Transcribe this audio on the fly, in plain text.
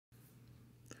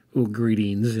Well,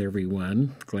 greetings,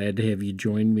 everyone. Glad to have you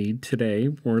join me today.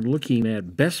 We're looking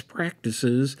at best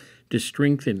practices to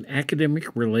strengthen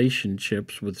academic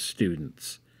relationships with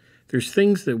students. There's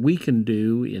things that we can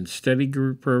do in study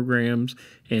group programs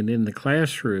and in the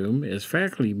classroom as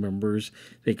faculty members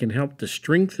that can help to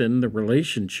strengthen the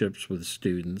relationships with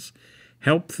students,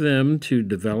 help them to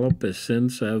develop a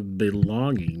sense of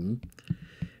belonging,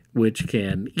 which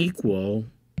can equal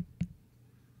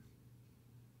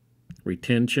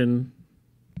retention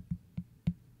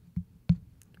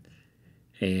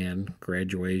and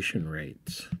graduation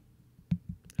rates.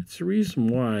 That's the reason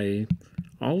why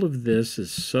all of this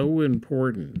is so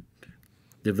important.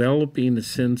 Developing a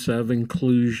sense of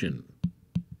inclusion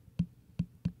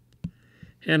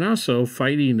and also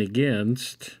fighting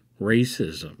against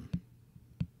racism.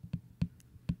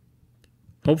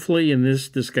 Hopefully in this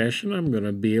discussion I'm going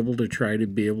to be able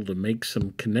to make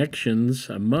some connections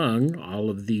among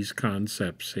all of these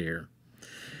concepts here.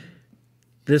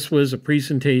 This was a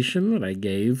presentation that I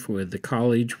gave with the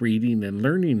College Reading and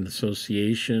Learning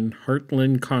Association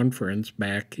Heartland Conference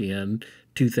back in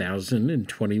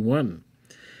 2021.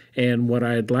 And what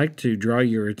I'd like to draw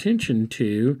your attention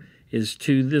to is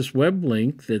to this web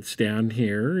link that's down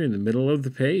here in the middle of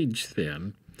the page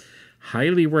then.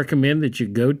 Highly recommend that you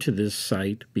go to this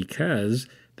site because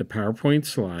the PowerPoint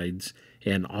slides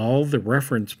and all the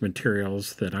reference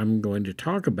materials that I'm going to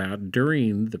talk about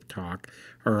during the talk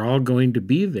are all going to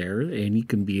be there, and you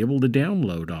can be able to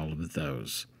download all of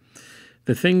those.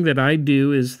 The thing that I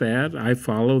do is that I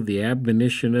follow the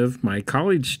admonition of my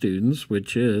college students,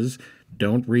 which is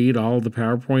don't read all the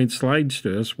PowerPoint slides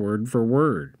to us word for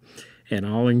word. And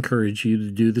I'll encourage you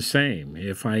to do the same.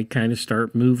 If I kind of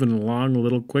start moving along a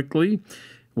little quickly,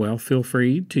 well, feel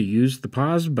free to use the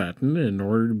pause button in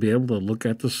order to be able to look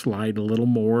at the slide a little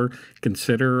more,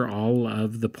 consider all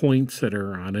of the points that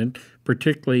are on it,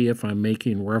 particularly if I'm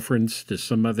making reference to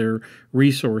some other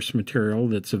resource material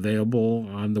that's available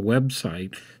on the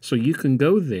website. So you can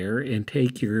go there and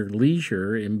take your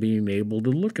leisure in being able to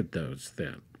look at those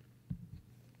then.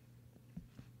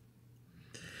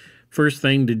 First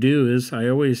thing to do is I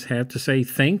always have to say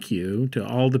thank you to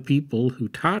all the people who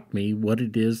taught me what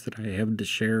it is that I have to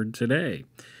share today.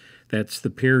 That's the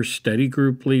peer study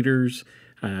group leaders,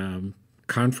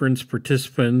 conference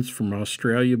participants from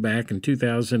Australia back in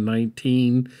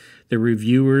 2019, the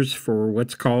reviewers for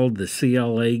what's called the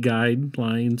CLA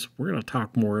guidelines. We're going to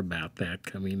talk more about that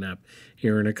coming up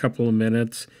here in a couple of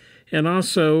minutes. And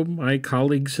also my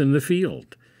colleagues in the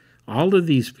field. All of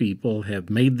these people have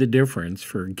made the difference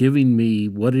for giving me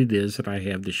what it is that I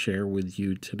have to share with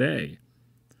you today.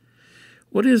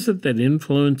 What is it that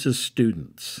influences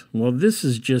students? Well, this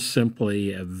is just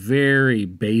simply a very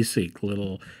basic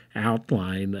little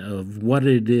outline of what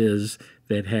it is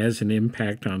that has an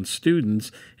impact on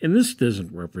students, and this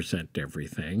doesn't represent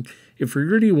everything. If we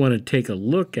really want to take a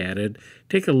look at it,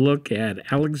 take a look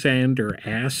at Alexander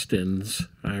Aston's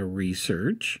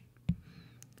research.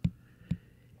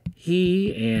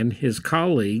 He and his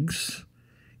colleagues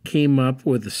came up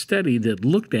with a study that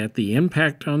looked at the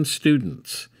impact on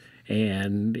students,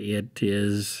 and it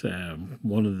is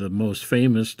one of the most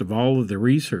famous of all of the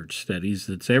research studies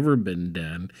that's ever been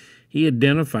done. He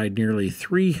identified nearly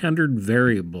 300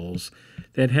 variables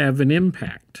that have an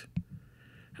impact,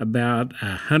 about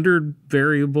 100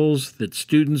 variables that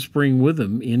students bring with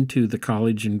them into the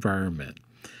college environment,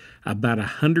 about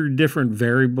 100 different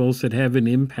variables that have an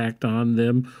impact on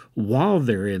them while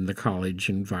they're in the college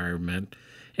environment.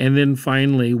 And then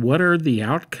finally, what are the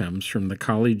outcomes from the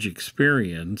college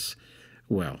experience?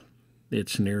 Well,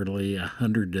 it's nearly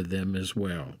 100 of them as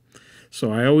well.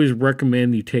 So I always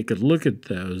recommend you take a look at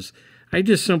those. I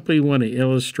just simply want to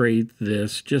illustrate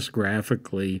this just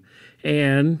graphically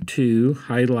and to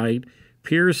highlight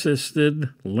peer-assisted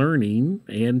learning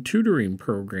and tutoring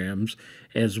programs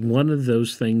as one of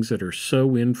those things that are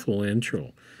so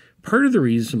influential. Part of the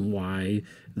reason why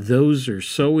those are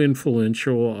so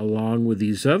influential along with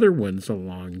these other ones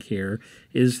along here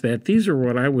is that these are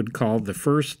what I would call the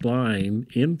first-line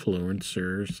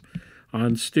influencers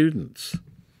on students.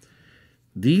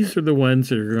 These are the ones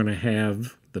that are going to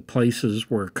have the places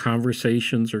where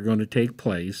conversations are going to take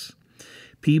place.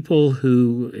 People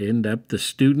who end up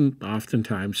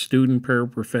oftentimes student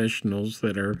paraprofessionals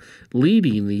that are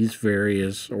leading these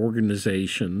various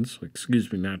organizations,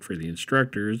 not for the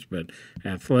instructors, but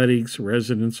athletics,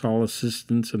 residence hall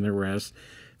assistants, and the rest.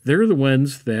 They're the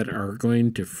ones that are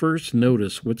going to first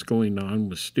notice what's going on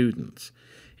with students.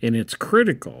 And it's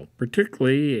critical,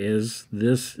 particularly as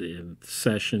this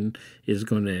session is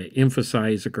going to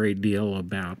emphasize a great deal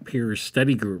about peer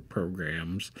study group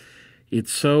programs.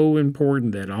 It's so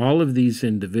important that all of these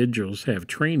individuals have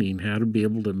training how to be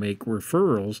able to make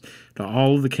referrals to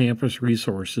all of the campus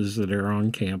resources that are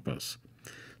on campus.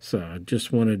 So I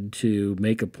just wanted to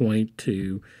make a point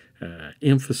to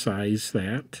emphasize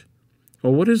that.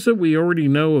 Well, what is it we already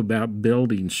know about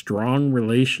building strong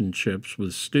relationships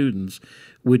with students,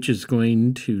 which is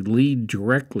going to lead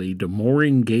directly to more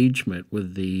engagement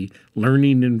with the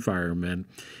learning environment,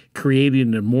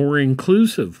 creating a more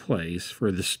inclusive place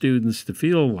for the students to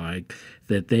feel like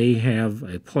that they have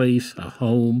a place, a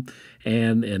home,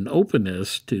 and an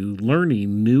openness to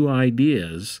learning new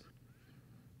ideas?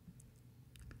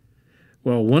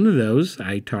 Well, one of those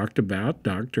I talked about,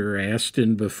 Dr.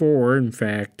 Aston, before. In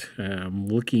fact,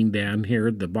 looking down here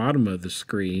at the bottom of the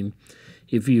screen,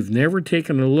 if you've never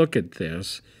taken a look at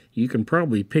this, you can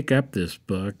probably pick up this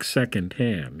book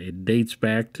secondhand. It dates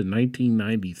back to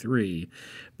 1993,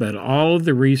 but all of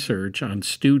the research on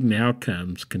student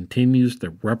outcomes continues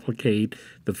to replicate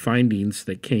the findings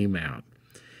that came out.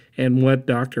 And what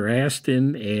Dr.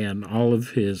 Aston and all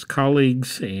of his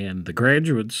colleagues and the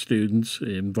graduate students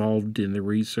involved in the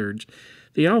research,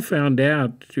 they all found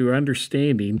out through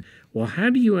understanding, well, how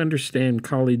do you understand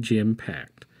college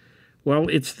impact? Well,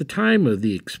 it's the time of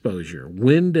the exposure.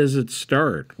 When does it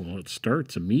start? Well, it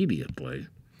starts immediately.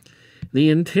 The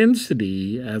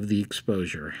intensity of the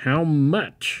exposure, how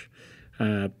much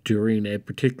during a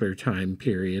particular time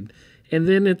period. And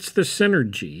then it's the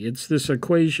synergy. It's this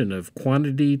equation of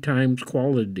quantity times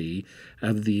quality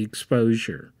of the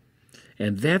exposure.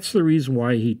 And that's the reason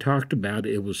why he talked about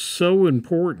it was so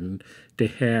important to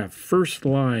have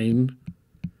first-line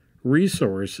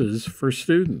resources for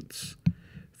students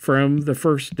from the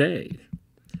first day,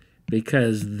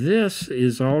 because this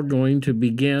is all going to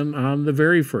begin on the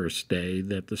very first day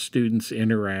that the students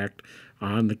interact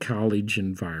on the college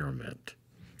environment.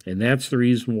 And that's the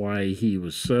reason why he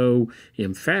was so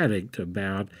emphatic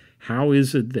about how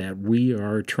is it that we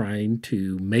are trying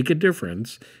to make a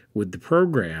difference with the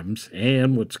programs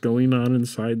and what's going on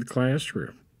inside the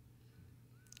classroom.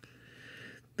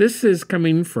 This is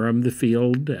coming from the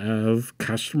field of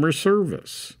customer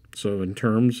service. So in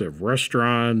terms of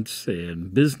restaurants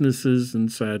and businesses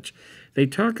and such, they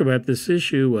talk about this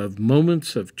issue of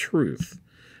moments of truth.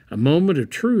 A moment of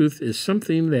truth is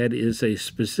something that is a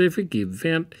specific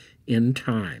event in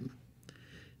time.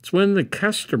 It's when the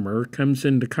customer comes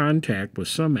into contact with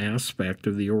some aspect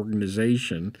of the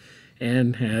organization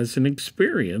and has an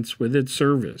experience with its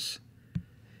service.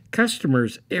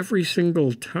 Customers every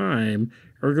single time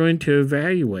are going to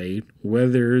evaluate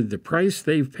whether the price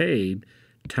they've paid,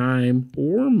 time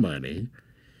or money,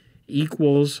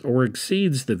 equals or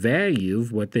exceeds the value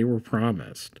of what they were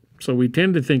promised. So we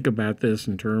tend to think about this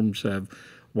in terms of,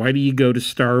 why do you go to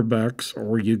Starbucks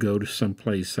or you go to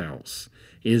someplace else?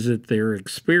 Is it their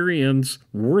experience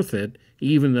worth it,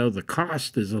 even though the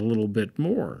cost is a little bit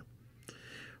more?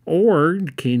 Or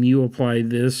can you apply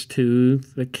this to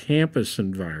the campus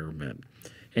environment?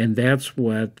 And that's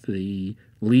what the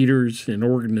leaders in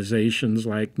organizations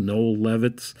like Noel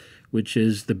Levitt's, which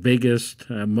is the biggest,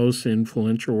 most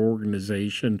influential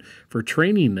organization for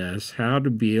training us how to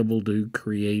be able to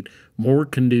create more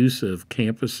conducive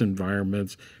campus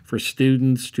environments for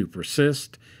students to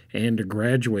persist and to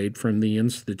graduate from the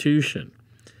institution.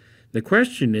 The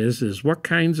question is what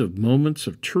kinds of moments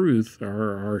of truth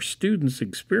are our students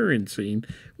experiencing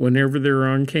whenever they're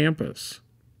on campus?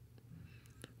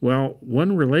 Well,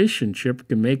 one relationship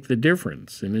can make the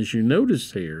difference. And as you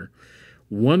notice here,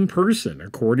 one person,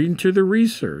 according to the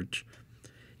research,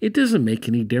 it doesn't make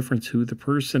any difference who the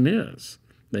person is.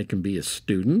 They can be a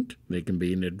student, they can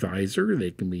be an advisor,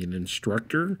 they can be an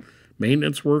instructor,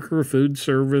 maintenance worker, food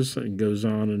service, and goes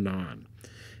on and on.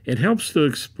 It helps to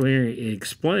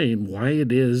explain why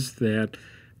it is that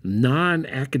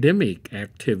non-academic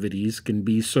activities can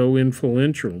be so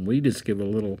influential. And we just give a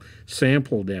little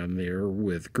sample down there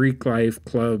with Greek life,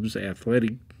 clubs,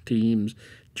 athletic teams,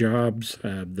 jobs,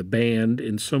 the band,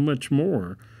 and so much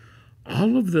more.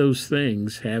 All of those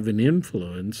things have an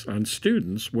influence on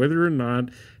students, whether or not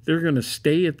they're going to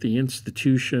stay at the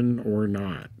institution or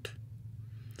not.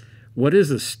 What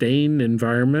is a staying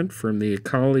environment from the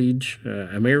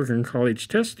American College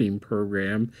Testing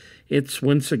Program? It's,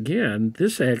 once again,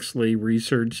 this actually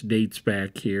research dates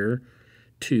back here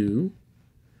to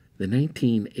the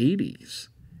 1980s.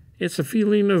 It's a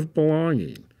feeling of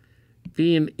belonging,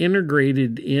 being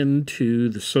integrated into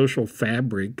the social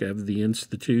fabric of the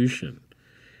institution.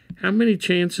 How many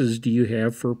chances do you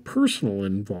have for personal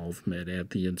involvement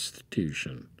at the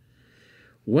institution?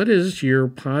 What is your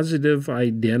positive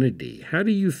identity? How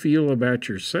do you feel about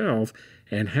yourself,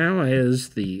 and how has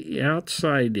the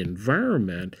outside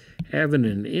environment having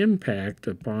an impact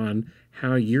upon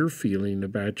how you're feeling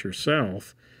about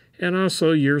yourself and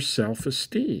also your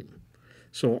self-esteem.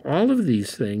 So all of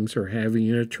these things are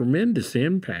having a tremendous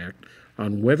impact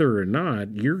on whether or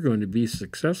not you're going to be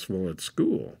successful at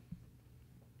school.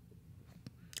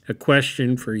 A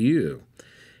question for you: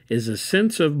 is a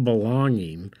sense of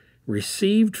belonging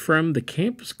received from the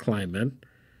campus climate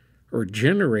or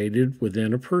generated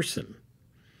within a person?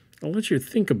 I'll let you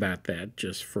think about that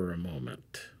just for a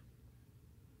moment.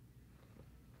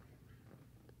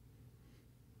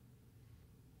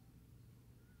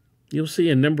 You'll see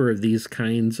a number of these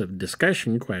kinds of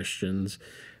discussion questions.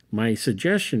 My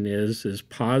suggestion is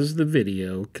pause the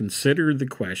video, consider the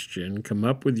question, come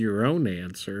up with your own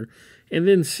answer, and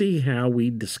then see how we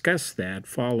discuss that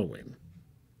following.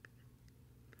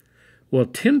 Well,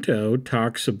 Tinto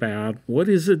talks about what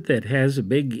is it that has a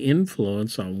big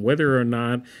influence on whether or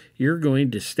not you're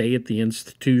going to stay at the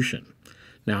institution.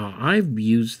 Now, I've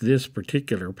used this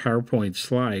particular PowerPoint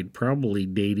slide probably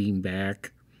dating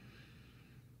back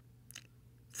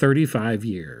 35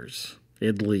 years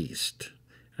at least.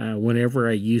 Whenever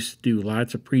I used to do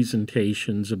lots of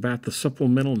presentations about the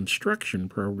supplemental instruction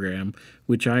program,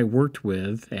 which I worked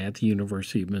with at the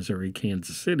University of Missouri,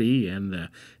 Kansas City, and the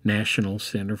National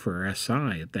Center for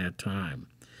SI at that time.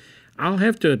 I'll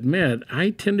have to admit,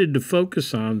 I tended to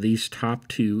focus on these top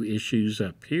two issues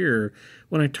up here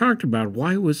when I talked about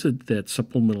why was it that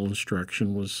supplemental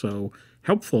instruction was so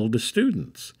helpful to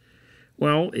students.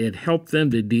 Well, it helped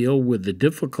them to deal with the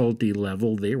difficulty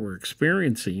level they were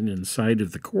experiencing inside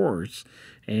of the course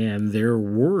and their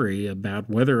worry about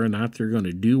whether or not they're going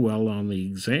to do well on the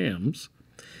exams.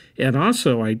 And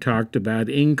also I talked about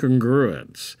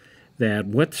incongruence, that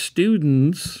what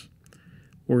students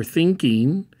were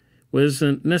thinking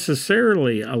wasn't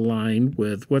necessarily aligned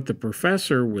with what the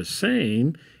professor was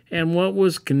saying and what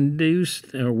was contained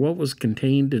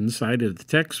inside of the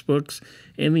textbooks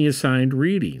and the assigned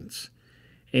readings.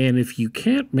 And if you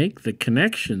can't make the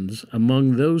connections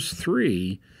among those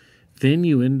three, then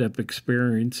you end up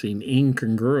experiencing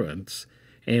incongruence.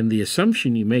 And the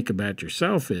assumption you make about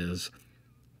yourself is,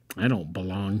 I don't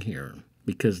belong here,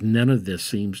 because none of this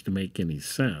seems to make any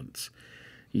sense.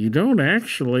 You don't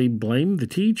actually blame the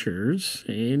teachers,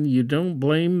 and you don't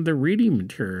blame the reading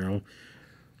material.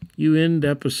 You end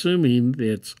up assuming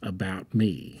it's about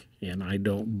me, and I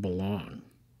don't belong.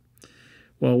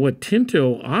 Well, what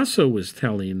Tinto also was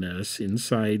telling us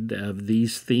inside of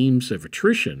these themes of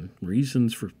attrition,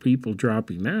 reasons for people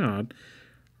dropping out,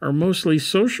 are mostly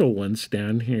social ones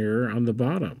down here on the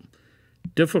bottom.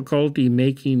 Difficulty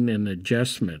making an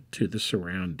adjustment to the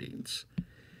surroundings.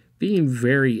 Being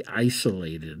very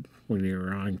isolated when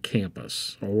you're on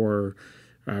campus, or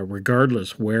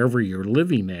regardless wherever you're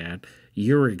living at,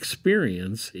 your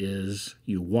experience is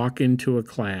you walk into a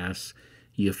class,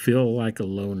 you feel like a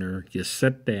loner, you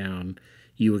sit down,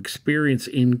 you experience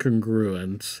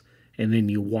incongruence, and then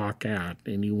you walk out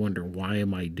and you wonder, why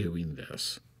am I doing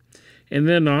this? And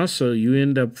then also you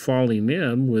end up falling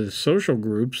in with social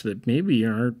groups that maybe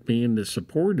aren't being as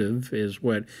supportive as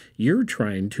what you're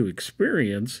trying to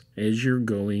experience as you're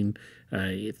going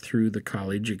through the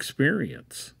college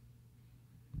experience.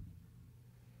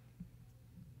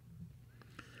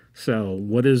 So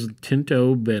what has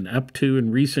Tinto been up to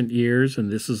in recent years?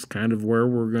 And this is kind of where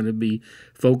we're going to be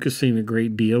focusing a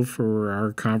great deal for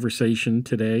our conversation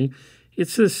today.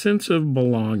 It's this sense of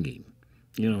belonging.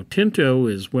 You know, Tinto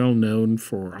is well known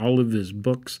for all of his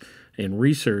books and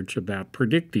research about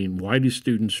predicting why do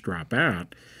students drop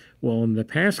out. Well, in the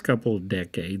past couple of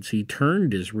decades, he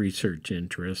turned his research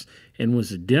interest and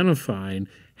was identifying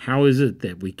how is it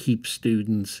that we keep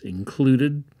students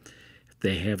included,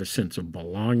 they have a sense of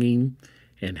belonging,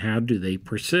 and how do they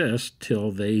persist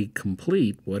till they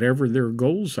complete whatever their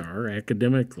goals are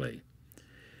academically.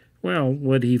 Well,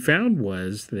 what he found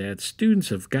was that students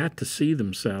have got to see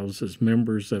themselves as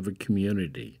members of a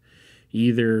community,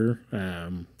 either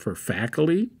for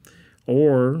faculty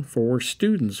or for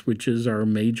students, which is our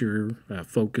major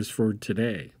focus for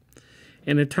today.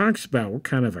 And it talks about what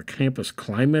kind of a campus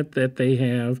climate that they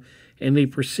have, and they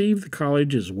perceive the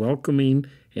college as welcoming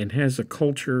and has a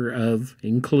culture of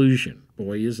inclusion.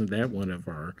 Boy, isn't that one of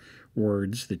our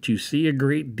words that you see a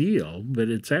great deal, but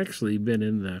it's actually been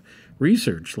in the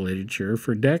research literature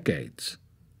for decades.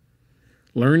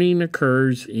 Learning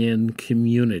occurs in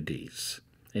communities,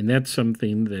 and that's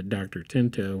something that Dr.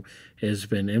 Tinto has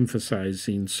been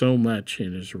emphasizing so much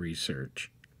in his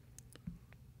research.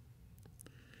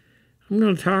 I'm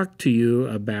going to talk to you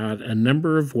about a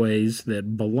number of ways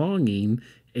that belonging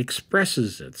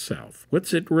expresses itself.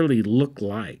 What's it really look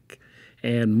like?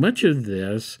 And much of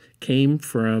this came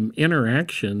from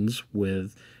interactions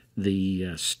with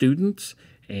the students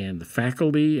and the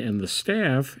faculty and the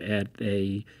staff at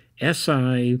a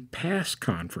SI PASS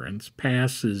conference.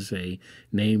 PASS is a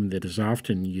name that is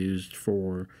often used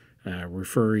for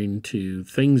referring to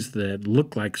things that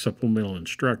look like supplemental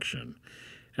instruction.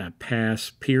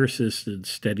 PASS, peer-assisted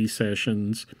study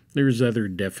sessions. There's other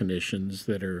definitions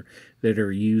that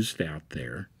are used out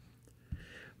there.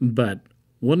 But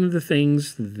one of the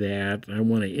things that I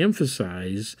want to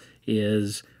emphasize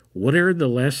is what are the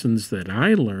lessons that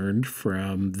I learned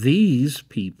from these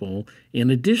people in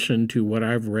addition to what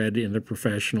I've read in the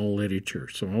professional literature.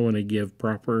 So I want to give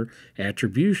proper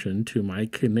attribution to my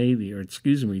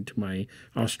to my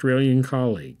Australian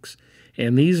colleagues.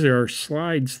 And these are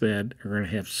slides that are going to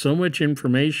have so much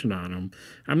information on them.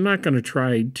 I'm not going to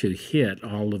try to hit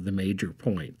all of the major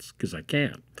points because I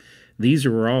can't. These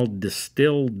are all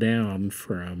distilled down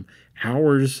from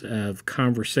hours of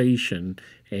conversation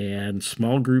and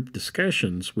small group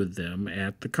discussions with them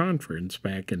at the conference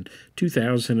back in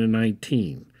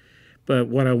 2019. But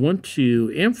what I want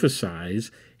to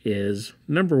emphasize is,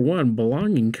 number one,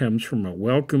 belonging comes from a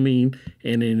welcoming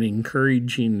and an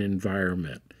encouraging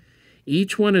environment.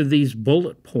 Each one of these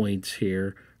bullet points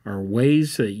here are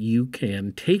ways that you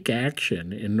can take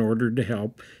action in order to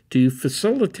help to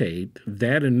facilitate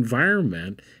that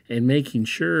environment and making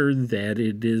sure that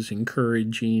it is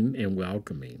encouraging and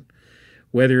welcoming.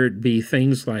 Whether it be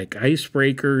things like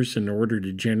icebreakers in order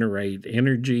to generate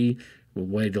energy, a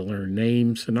way to learn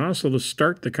names, and also to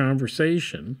start the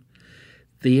conversation.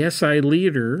 The SI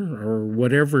leader, or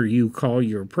whatever you call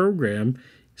your program,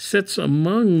 sits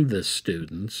among the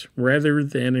students rather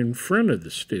than in front of the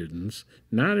students,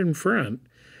 not in front,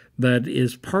 but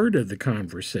is part of the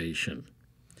conversation.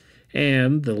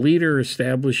 And the leader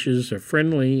establishes a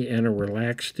friendly and a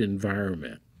relaxed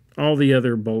environment. All the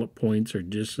other bullet points are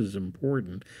just as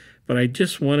important, but I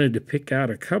just wanted to pick out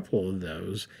a couple of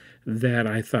those that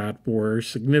I thought were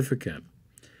significant.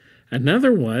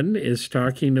 Another one is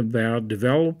talking about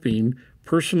developing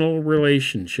personal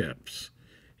relationships.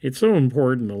 It's so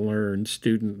important to learn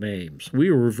student names.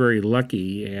 We were very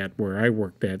lucky at where I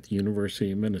worked at the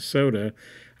University of Minnesota.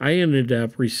 I ended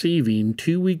up receiving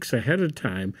 2 weeks ahead of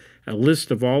time a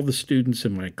list of all the students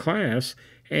in my class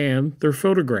and their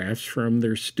photographs from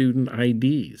their student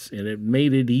IDs. And it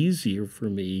made it easier for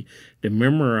me to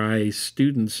memorize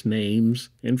students' names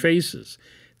and faces.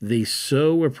 They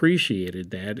so appreciated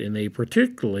that, and they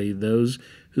particularly those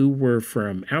who were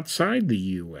from outside the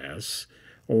U.S.,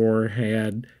 or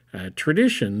had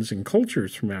traditions and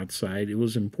cultures from outside. It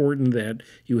was important that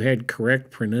you had correct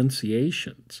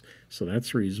pronunciations. So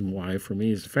that's the reason why, for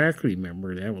me as a faculty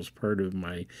member, that was part of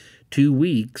my 2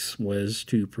 weeks, was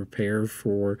to prepare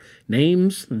for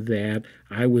names that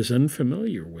I was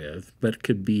unfamiliar with, but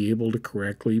could be able to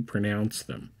correctly pronounce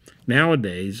them.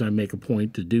 Nowadays, I make a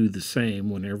point to do the same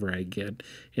whenever I get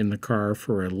in the car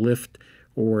for a Lyft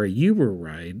or a Uber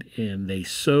ride, and they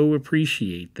so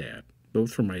appreciate that,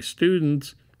 both for my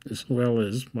students as well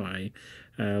as my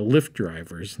Lyft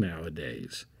drivers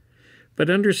nowadays. But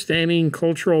understanding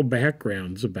cultural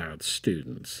backgrounds about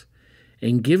students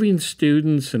and giving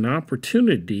students an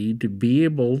opportunity to be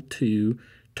able to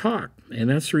talk. And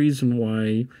that's the reason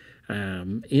why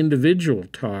individual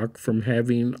talk from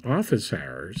having office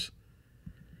hours,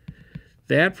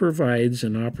 that provides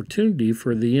an opportunity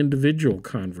for the individual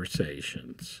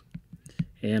conversations.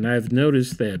 And I've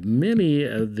noticed that many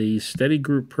of the study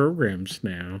group programs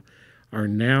now are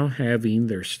now having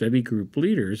their study group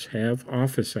leaders have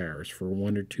office hours for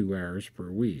 1 or 2 hours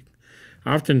per week.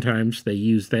 Oftentimes they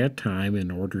use that time in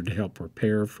order to help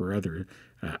prepare for other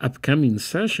upcoming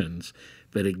sessions,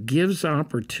 but it gives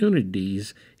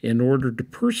opportunities in order to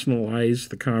personalize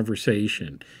the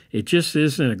conversation. It just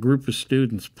isn't a group of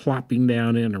students plopping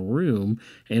down in a room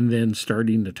and then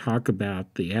starting to talk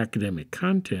about the academic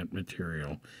content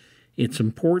material. It's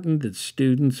important that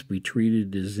students be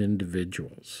treated as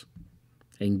individuals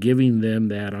and giving them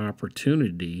that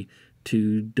opportunity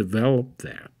to develop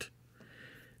that.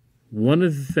 One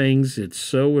of the things that's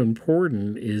so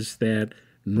important is that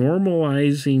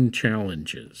normalizing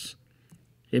challenges.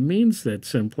 It means that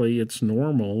simply it's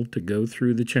normal to go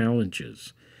through the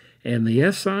challenges. And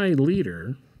the SI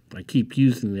leader, I keep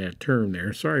using that term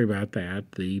there, sorry about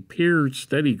that, the peer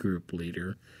study group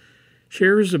leader,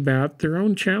 shares about their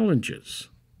own challenges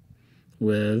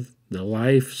with the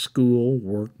life, school,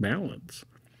 work balance.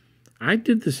 I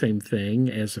did the same thing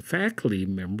as a faculty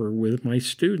member with my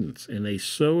students, and they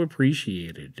so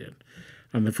appreciated it.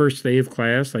 On the first day of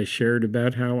class, I shared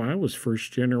about how I was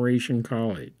first-generation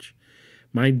college.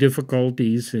 my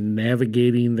difficulties in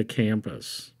navigating the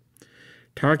campus,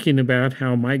 talking about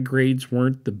how my grades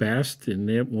weren't the best and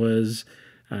it was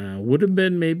would have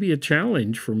been maybe a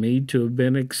challenge for me to have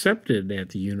been accepted at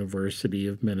the University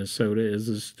of Minnesota as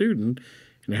a student,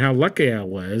 and how lucky I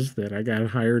was that I got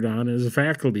hired on as a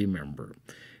faculty member.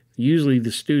 Usually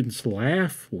the students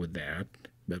laugh with that,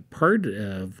 but part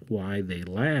of why they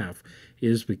laugh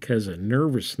is because of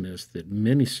nervousness that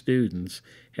many students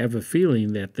have a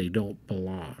feeling that they don't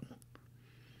belong.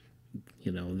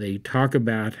 You know, they talk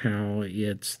about how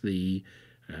it's the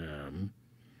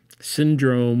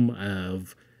syndrome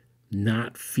of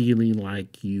not feeling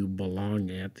like you belong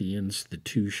at the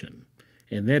institution.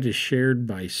 And that is shared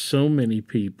by so many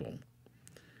people.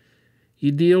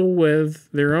 You deal with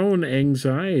their own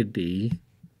anxiety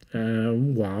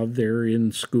while they're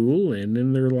in school and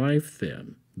in their life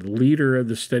then. The leader of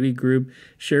the study group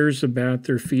shares about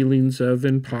their feelings of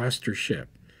impostership.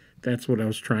 That's what I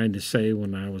was trying to say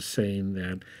when I was saying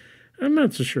that I'm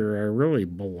not so sure I really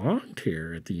belonged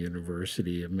here at the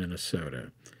University of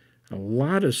Minnesota. A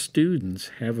lot of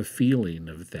students have a feeling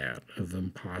of that, of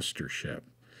impostership,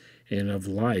 and of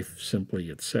life simply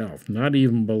itself, not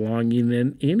even belonging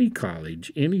in any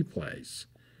college, any place.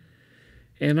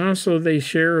 And also they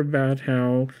share about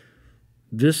how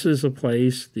this is a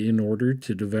place in order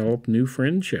to develop new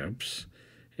friendships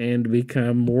and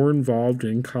become more involved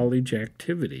in college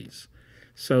activities.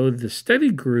 So the study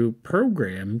group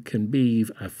program can be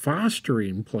a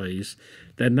fostering place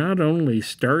that not only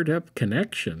start up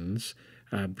connections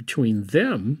between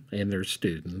them and their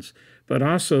students, but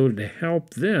also to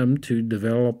help them to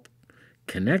develop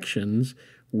connections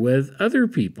with other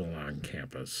people on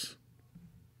campus.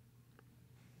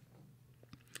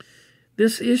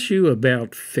 This issue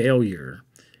about failure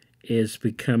is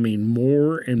becoming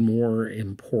more and more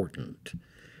important.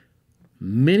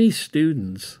 Many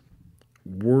students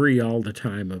worry all the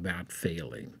time about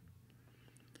failing.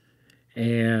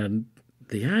 And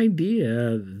the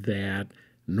idea that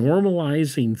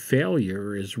normalizing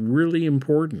failure is really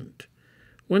important.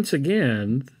 Once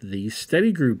again, the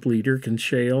study group leader can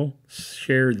share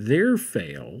their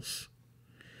fails.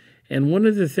 And one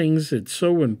of the things that's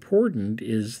so important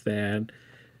is that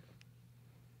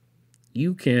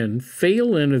you can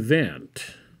fail an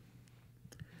event,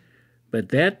 but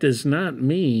that does not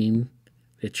mean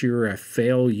that you're a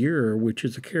failure, which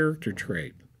is a character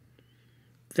trait.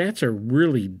 That's a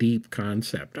really deep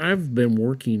concept. I've been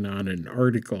working on an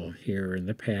article here in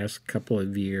the past couple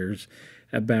of years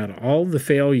about all the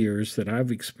failures that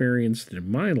I've experienced in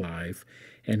my life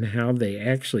and how they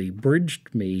actually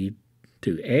bridged me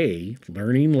to A,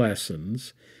 learning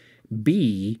lessons,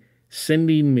 B,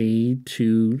 sending me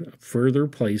to further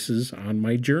places on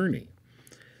my journey.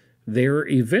 They're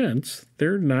events,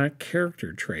 they're not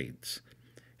character traits.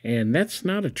 And that's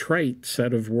not a trite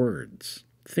set of words.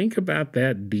 Think about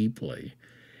that deeply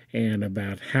and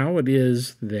about how it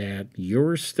is that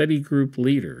your study group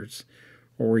leaders,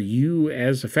 or you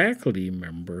as a faculty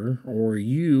member, or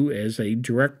you as a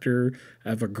director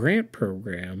of a grant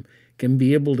program can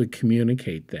be able to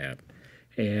communicate that.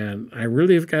 And I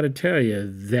really have got to tell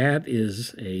you, that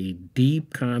is a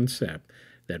deep concept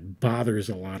that bothers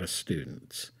a lot of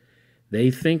students.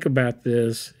 They think about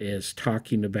this as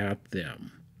talking about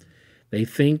them. They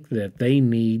think that they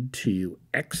need to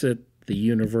exit the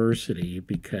university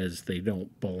because they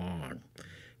don't belong,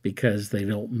 because they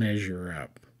don't measure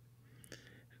up.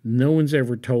 No one's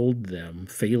ever told them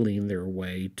failing their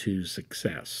way to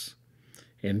success.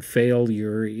 And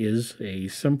failure is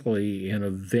simply an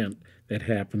event that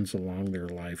happens along their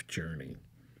life journey.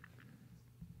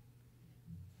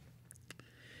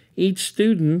 Each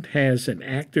student has an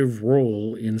active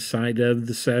role inside of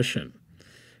the session,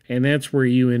 and that's where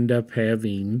you end up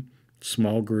having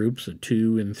small groups of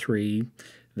 2 and 3.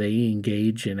 They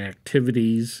engage in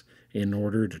activities in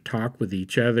order to talk with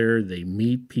each other. They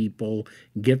meet people,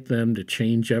 get them to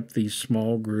change up these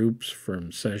small groups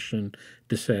from session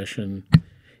to session,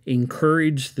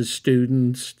 encourage the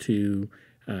students to,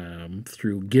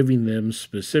 through giving them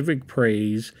specific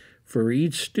praise for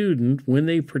each student when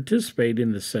they participate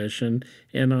in the session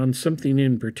and on something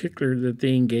in particular that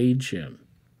they engage in.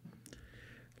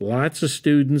 Lots of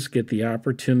students get the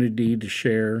opportunity to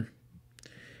share,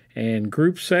 and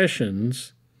group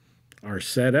sessions are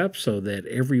set up so that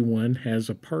everyone has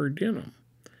a part in them.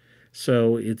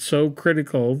 So it's so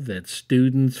critical that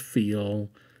students feel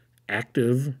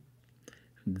active,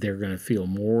 they're going to feel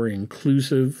more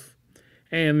inclusive,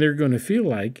 and they're going to feel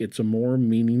like it's a more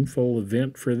meaningful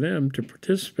event for them to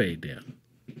participate in.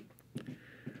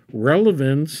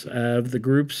 Relevance of the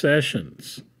group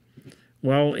sessions.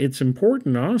 Well, it's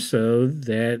important also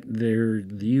that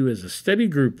you as a study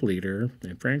group leader,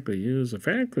 and frankly, you as a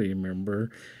faculty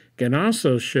member, can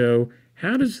also show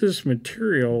how does this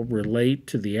material relate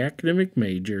to the academic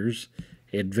majors,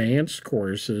 advanced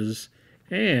courses,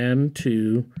 and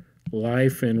to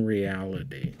life in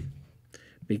reality.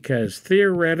 Because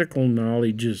theoretical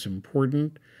knowledge is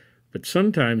important, but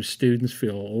sometimes students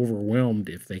feel overwhelmed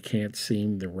if they can't see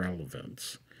the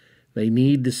relevance. They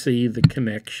need to see the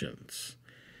connections.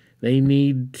 They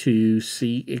need to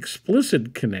see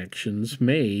explicit connections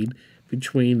made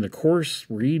between the course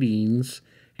readings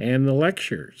and the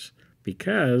lectures,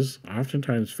 because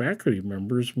oftentimes faculty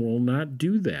members will not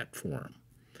do that for them.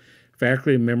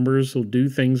 Faculty members will do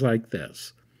things like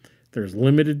this. There's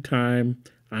limited time.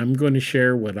 I'm going to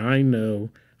share what I know.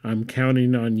 I'm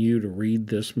counting on you to read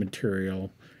this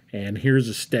material. And here's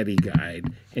a study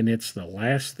guide. And it's the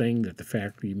last thing that the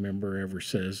faculty member ever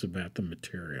says about the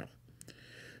material.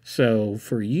 So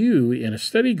for you in a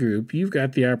study group, you've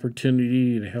got the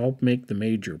opportunity to help make the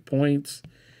major points,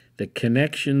 the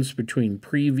connections between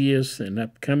previous and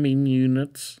upcoming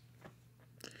units,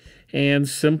 and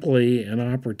simply an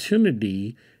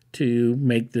opportunity to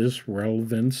make this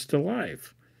relevance to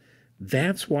life.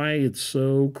 That's why it's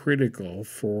so critical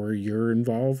for your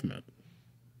involvement.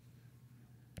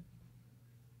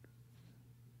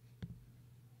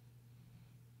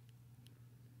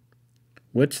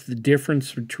 What's the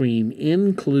difference between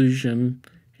inclusion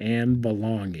and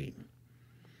belonging?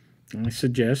 I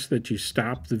suggest that you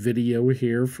stop the video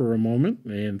here for a moment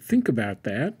and think about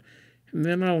that, and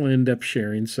then I'll end up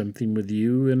sharing something with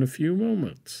you in a few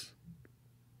moments.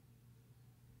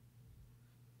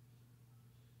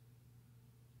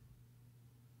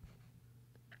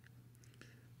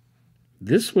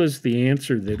 This was the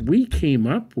answer that we came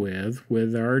up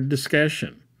with our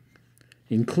discussion.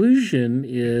 Inclusion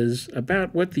is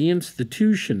about what the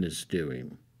institution is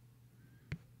doing.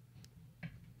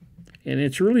 And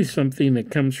it's really something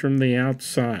that comes from the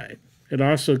outside. It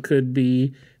also could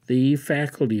be the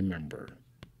faculty member.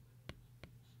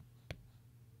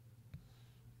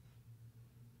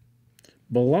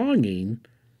 Belonging,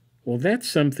 well, that's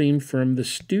something from the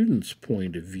student's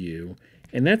point of view,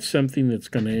 and that's something that's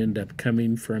going to end up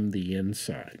coming from the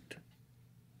inside.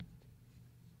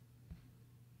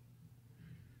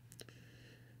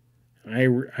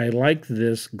 I like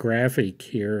this graphic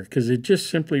here because it just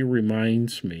simply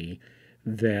reminds me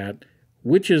that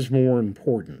which is more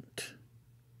important?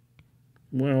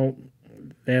 Well,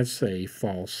 that's a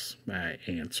false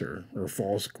answer or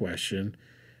false question.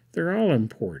 They're all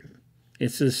important.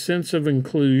 It's a sense of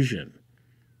inclusion,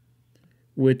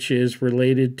 which is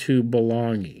related to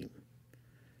belonging.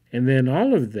 And then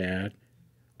all of that,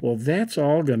 well, that's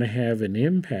all going to have an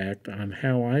impact on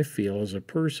how I feel as a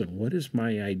person. What is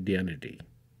my identity?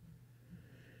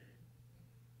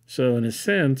 So in a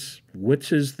sense,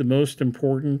 which is the most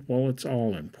important? Well, it's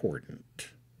all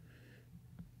important.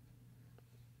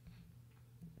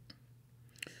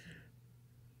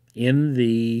 In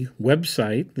the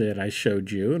website that I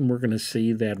showed you, and we're going to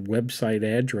see that website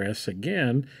address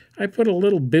again, I put a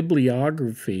little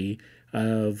bibliography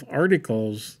of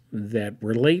articles that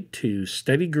relate to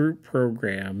study group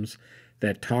programs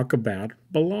that talk about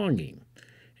belonging.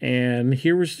 And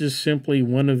here was just simply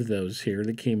one of those here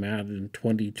that came out in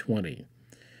 2020.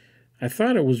 I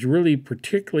thought it was really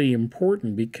particularly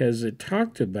important because it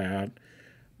talked about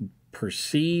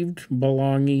perceived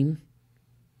belonging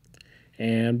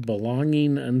and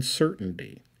belonging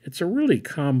uncertainty. It's a really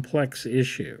complex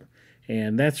issue,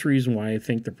 and that's the reason why I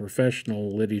think the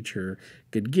professional literature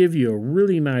could give you a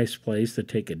really nice place to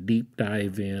take a deep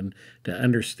dive in to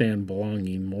understand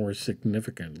belonging more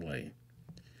significantly.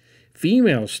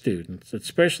 Female students,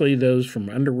 especially those from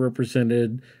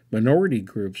underrepresented minority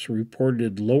groups,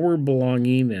 reported lower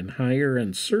belonging and higher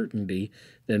uncertainty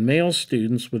than male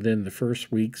students within the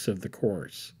first weeks of the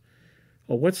course.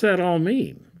 Well, what's that all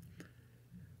mean?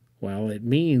 Well, it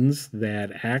means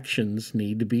that actions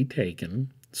need to be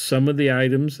taken. Some of the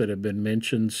items that have been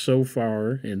mentioned so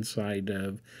far inside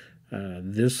of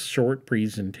this short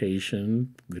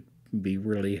presentation would be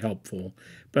really helpful,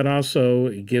 but also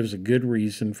it gives a good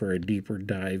reason for a deeper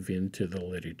dive into the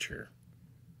literature.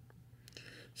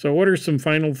 So what are some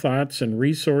final thoughts and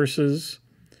resources?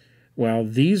 Well,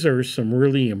 these are some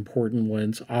really important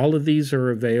ones. All of these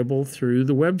are available through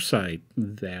the website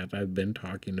that I've been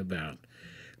talking about.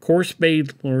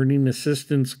 Course-Based Learning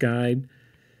Assistance Guide.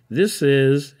 This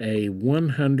is a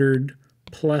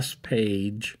 100-plus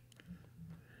page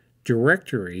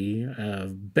directory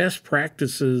of best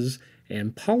practices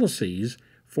and policies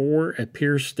for a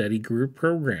peer study group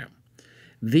program.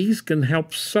 These can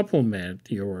help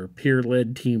supplement your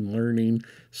peer-led team learning,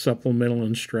 supplemental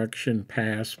instruction,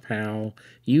 PASS, PAL,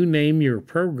 you name your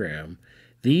program.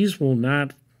 These will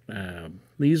not.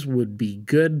 These would be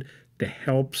good to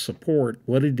help support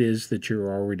what it is that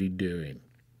you're already doing.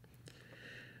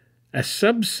 A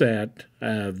subset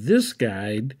of this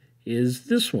guide is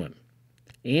this one: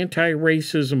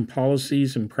 Anti-Racism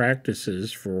Policies and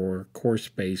Practices for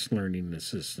Course-Based Learning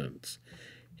Assistants.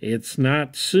 It's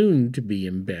not soon to be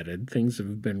embedded. Things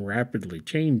have been rapidly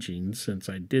changing since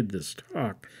I did this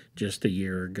talk just a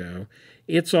year ago.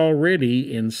 It's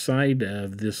already inside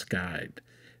of this guide.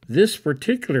 This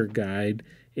particular guide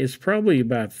is probably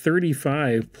about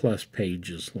 35 plus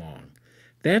pages long.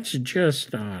 That's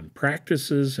just on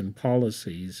practices and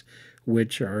policies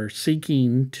which are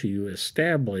seeking to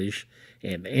establish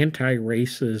an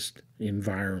anti-racist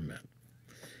environment.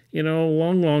 You know, a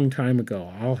long time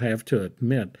ago, I'll have to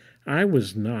admit, I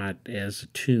was not as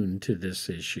attuned to this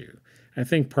issue. I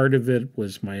think part of it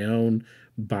was my own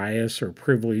bias or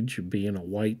privilege of being a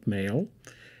white male.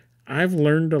 I've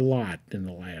learned a lot in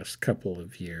the last couple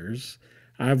of years.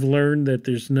 I've learned that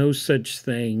there's no such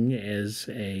thing as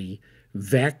a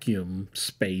vacuum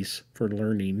space for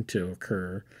learning to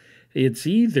occur. It's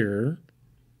either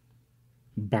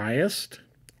biased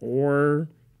or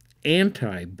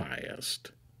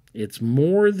anti-biased. It's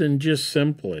more than just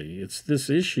simply, it's this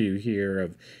issue here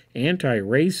of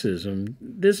anti-racism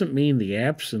doesn't mean the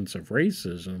absence of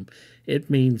racism. It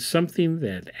means something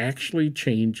that actually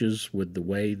changes with the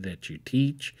way that you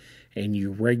teach and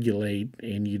you regulate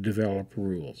and you develop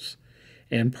rules.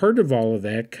 And part of all of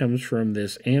that comes from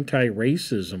this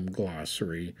anti-racism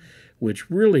glossary,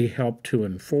 which really helped to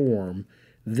inform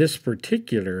this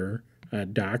particular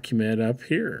document up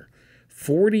here.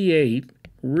 48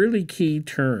 really key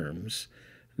terms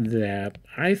that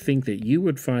I think that you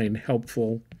would find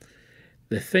helpful.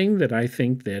 The thing that I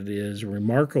think that is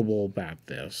remarkable about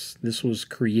this was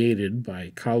created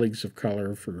by Colleagues of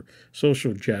Color for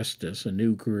Social Justice, a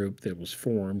new group that was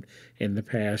formed in the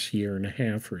past year and a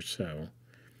half or so.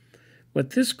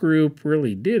 What this group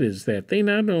really did is that they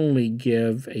not only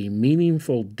give a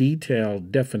meaningful,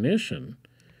 detailed definition,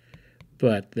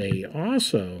 but they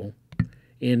also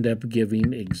end up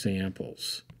giving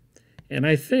examples. And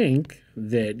I think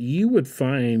that you would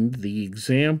find the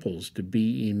examples to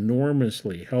be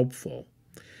enormously helpful.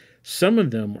 Some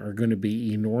of them are going to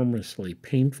be enormously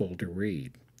painful to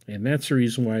read. And that's the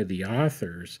reason why the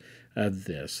authors of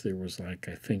this, there was like,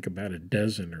 I think about a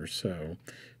dozen or so,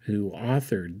 who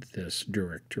authored this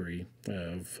directory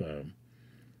of,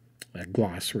 a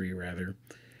glossary rather,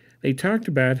 they talked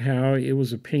about how it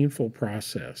was a painful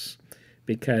process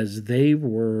because they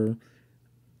were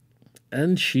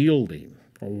unshielding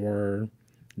or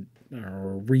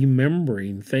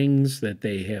remembering things that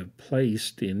they have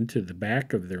placed into the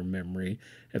back of their memory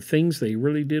of things they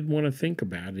really did want to think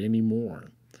about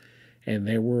anymore. And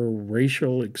there were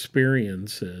racial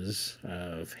experiences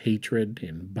of hatred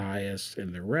and bias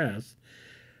and the rest,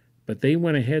 but they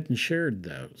went ahead and shared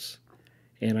those.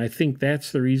 And I think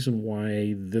that's the reason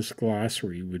why this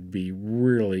glossary would be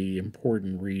really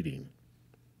important reading.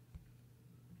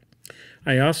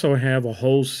 I also have a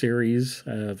whole series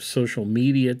of social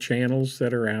media channels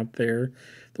that are out there.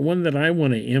 The one that I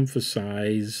want to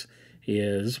emphasize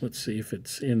is, let's see if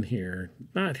it's in here.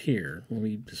 Not here. Let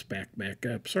me just back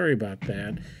up. Sorry about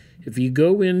that. If you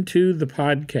go into the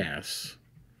podcasts,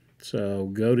 so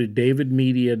go to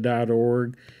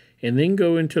davidmedia.org and then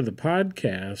go into the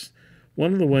podcast,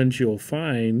 one of the ones you'll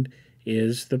find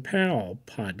is the PAL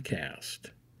podcast.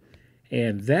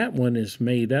 And that one is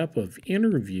made up of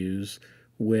interviews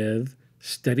with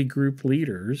study group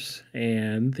leaders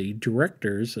and the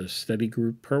directors of study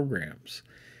group programs.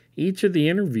 Each of the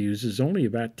interviews is only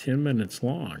about 10 minutes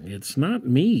long. It's not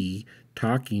me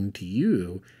talking to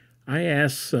you. I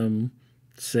ask some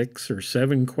 6 or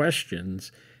 7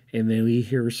 questions, and then we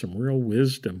hear some real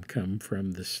wisdom come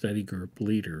from the study group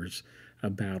leaders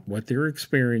about what they're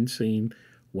experiencing,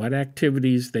 what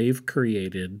activities they've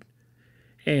created,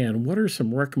 and what are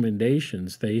some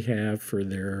recommendations they have for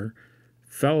their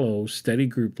fellow study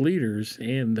group leaders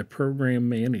and the program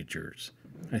managers.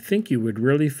 I think you would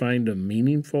really find them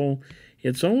meaningful.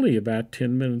 It's only about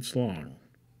 10 minutes long.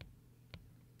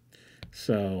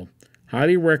 So,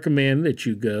 highly recommend that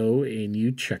you go and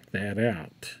you check that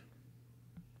out.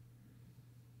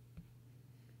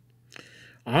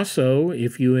 Also,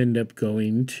 if you end up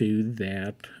going to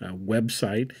that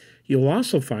website, you'll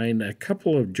also find a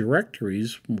couple of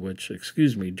directories,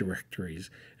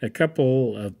 a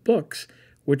couple of books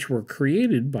which were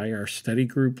created by our study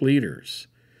group leaders.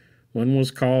 One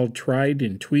was called Tried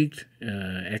and Tweaked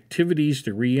Activities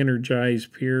to Re-Energize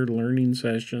Peer Learning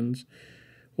Sessions.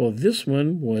 Well, this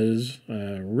one was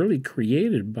really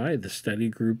created by the study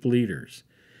group leaders.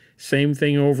 Same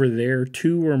thing over there,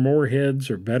 2 or more heads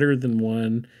are better than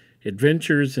one.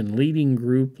 Adventures in Leading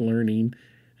Group Learning,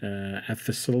 a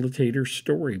facilitator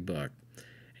storybook.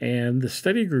 And the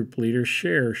study group leaders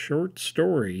share short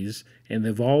stories, and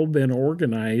they've all been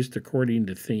organized according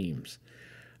to themes.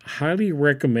 I highly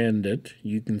recommend it.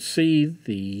 You can see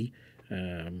the,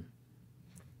 let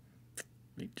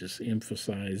me just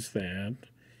emphasize that.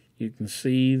 You can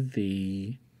see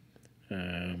the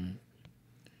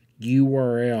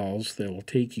URLs that will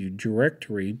take you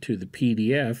directly to the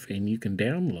PDF, and you can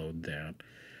download that.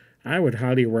 I would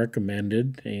highly recommend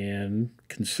it and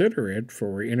consider it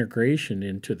for integration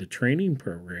into the training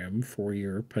program for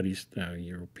your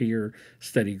peer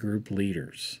study group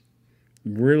leaders.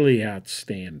 Really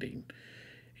outstanding.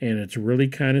 And it's really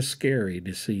kind of scary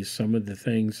to see some of the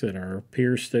things that our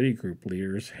peer study group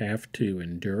leaders have to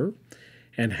endure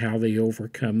and how they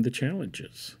overcome the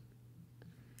challenges.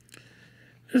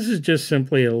 This is just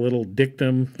simply a little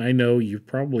dictum. I know you're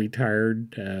probably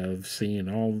tired of seeing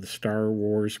all the Star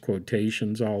Wars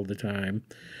quotations all the time.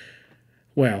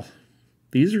 Well,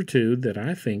 these are 2 that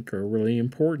I think are really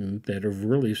important that have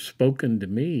really spoken to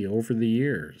me over the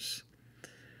years.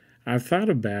 I've thought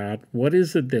about what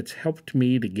is it that's helped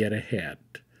me to get ahead.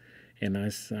 And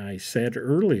as I said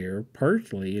earlier,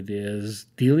 partly it is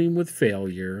dealing with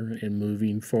failure and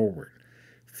moving forward.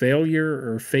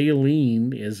 Failure or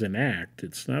failing is an act.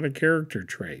 It's not a character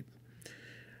trait.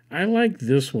 I like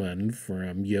this one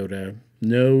from Yoda.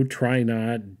 No, try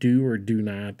not, do or do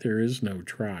not, there is no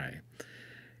try.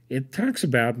 It talks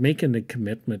about making a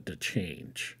commitment to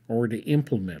change or to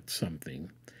implement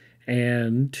something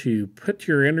and to put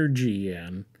your energy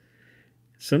in.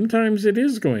 Sometimes it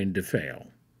is going to fail.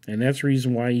 And that's the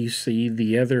reason why you see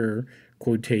the other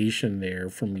quotation there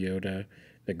from Yoda,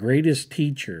 the greatest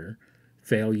teacher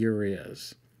failure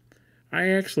is. I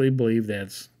actually believe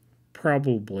that's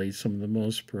probably some of the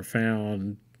most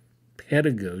profound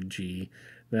pedagogy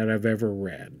that I've ever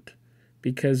read,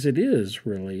 because it is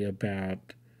really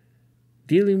about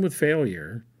dealing with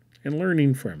failure and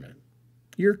learning from it,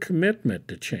 your commitment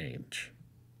to change.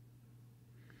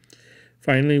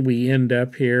 Finally, we end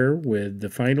up here with the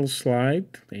final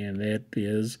slide, and that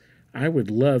is, I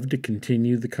would love to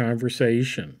continue the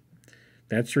conversation.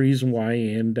 That's the reason why I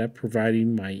end up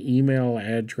providing my email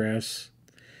address.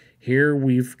 Here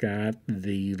we've got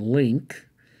the link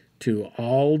to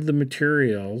all the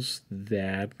materials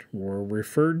that were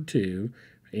referred to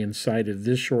inside of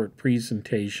this short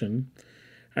presentation.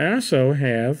 I also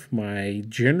have my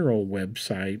general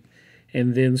website,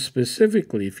 and then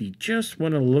specifically, if you just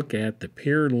want to look at the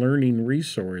peer learning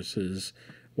resources,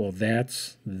 well,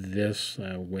 that's this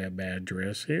web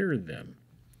address here then.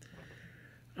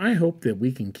 I hope that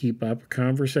we can keep up a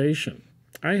conversation.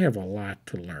 I have a lot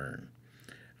to learn.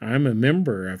 I'm a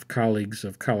member of Colleagues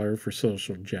of Color for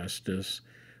Social Justice.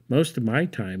 Most of my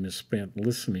time is spent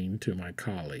listening to my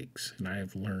colleagues, and I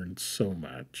have learned so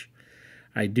much.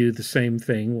 I do the same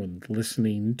thing when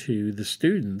listening to the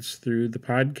students through the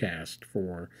podcast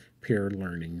for peer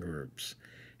learning groups,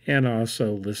 and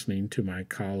also listening to my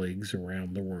colleagues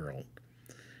around the world.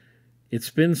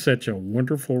 It's been such a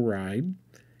wonderful ride.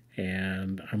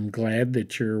 And I'm glad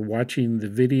that you're watching the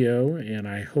video, and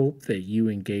I hope that you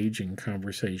engage in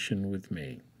conversation with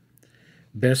me.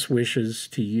 Best wishes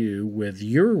to you with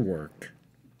your work